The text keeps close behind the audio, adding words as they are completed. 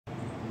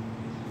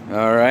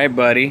Alright,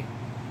 buddy.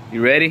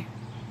 You ready?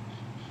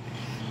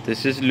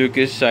 This is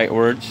Lucas sight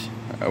words.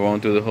 I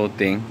won't do the whole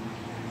thing.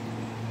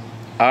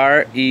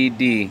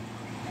 R-E-D.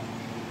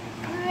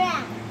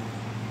 Red.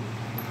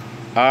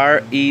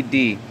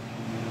 R-E-D.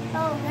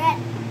 Oh, red.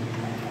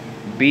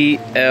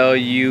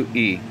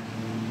 B-L-U-E.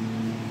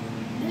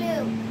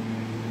 Blue.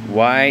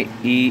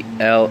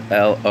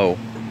 Y-E-L-L-O.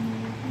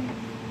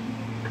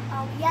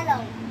 Oh,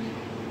 yellow.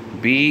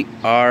 B-R-O-W-N.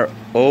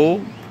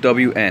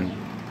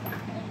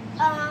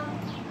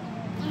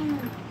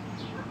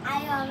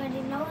 I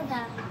already know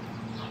that.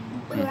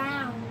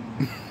 Brown.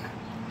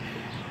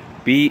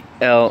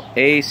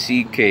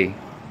 B-L-A-C-K.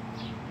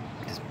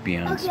 Just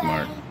beyond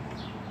smart.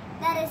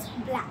 That is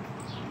black.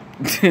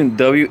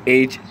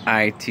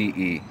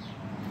 W-H-I-T-E.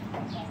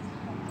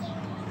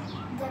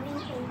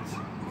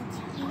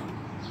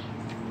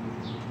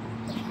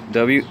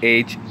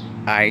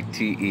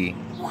 W-H-I-T-E.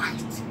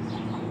 What?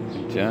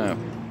 Good job.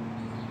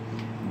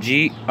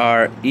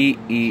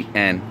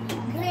 G-R-E-E-N.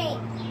 Green.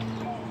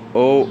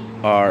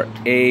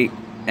 O-R-A-N-G-E.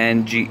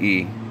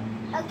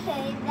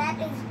 Okay, that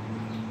is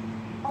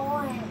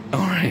orange.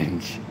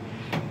 Orange.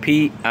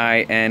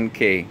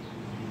 P-I-N-K.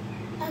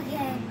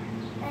 Okay,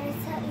 that is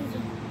so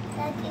easy.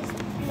 That is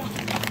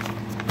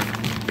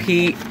black.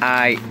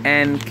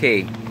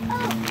 P-I-N-K.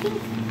 Oh,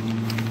 pink.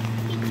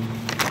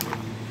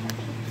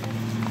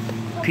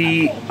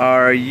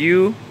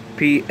 P-R-U-P-L-E.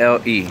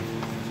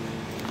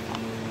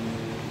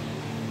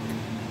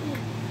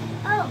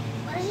 Oh,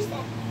 what did you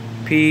say?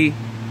 P-U.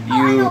 Oh, I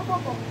know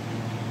purple.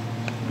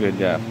 Good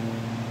job.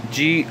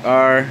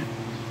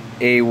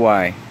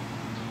 G-R-A-Y.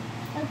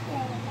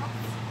 Okay,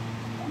 that's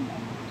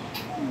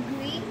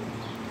green.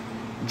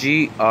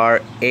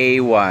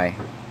 G-R-A-Y.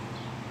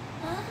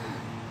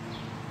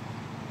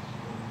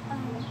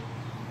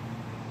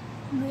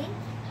 Green.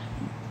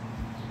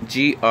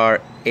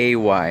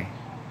 G-R-A-Y.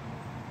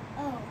 Oh,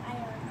 I don't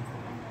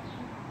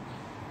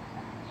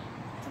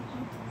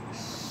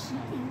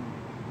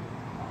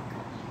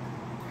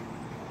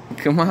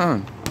know. Come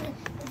on.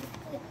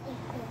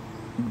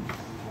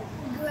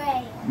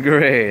 Gray.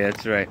 Gray,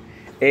 that's right.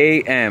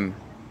 A-M.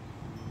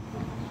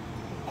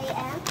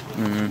 A-M.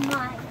 Mm-hmm.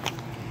 My.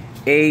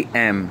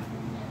 A-M.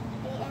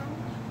 A-M.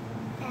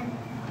 M.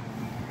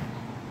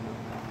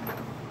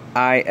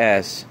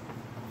 I-S.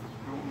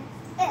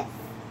 S.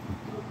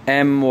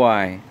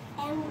 M-Y.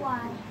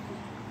 M-Y.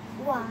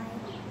 Y.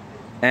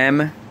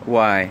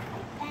 M-Y.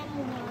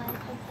 M-Y.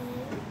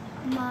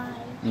 Okay. My.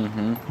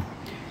 Mm-hmm.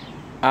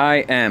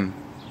 I-M.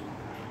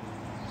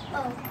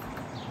 Oh.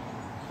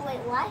 Wait,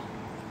 what?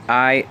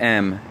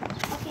 I-M.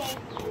 Okay.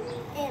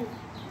 M.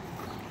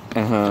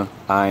 Uh-huh.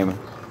 I'm.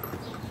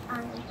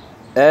 I'm.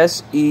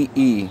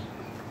 S-E-E.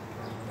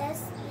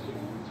 S-E-E.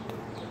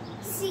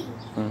 C.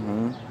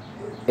 Mm-hmm.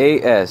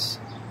 A-S.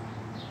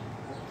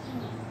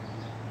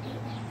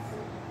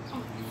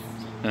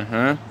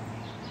 Uh-huh.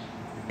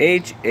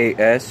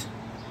 H-A-S.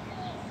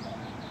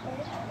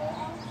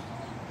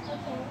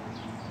 Okay.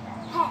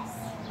 Hess.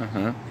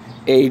 Uh-huh.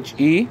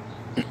 H-E.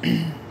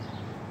 H-E.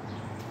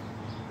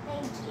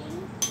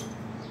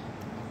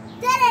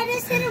 Dad, I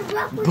just did a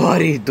rough with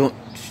Buddy, don't...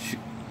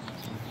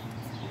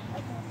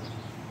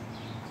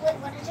 Wait,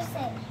 what did you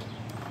say?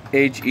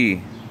 H-E.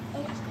 H-E.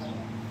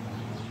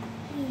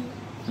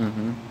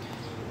 Mm-hmm.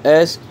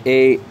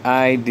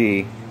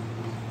 S-A-I-D.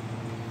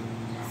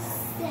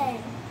 Said.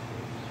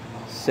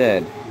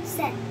 Said.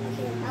 Said.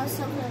 Okay, I was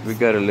so close. We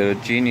got a little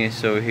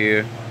genius over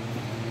here.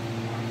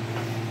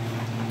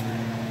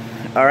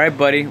 Alright,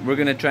 buddy. We're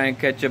gonna try and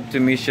catch up to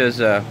Misha's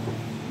Grade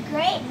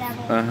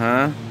level.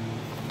 uh-huh.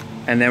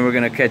 And then we're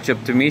gonna catch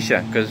up to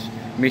Misha, because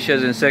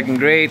Misha's in 2nd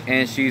grade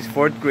and she's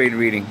 4th grade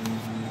reading.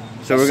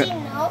 So Does we're she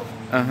gonna know?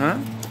 uh-huh.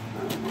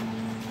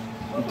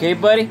 Okay,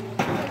 buddy.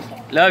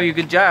 Okay. Love you,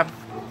 good job.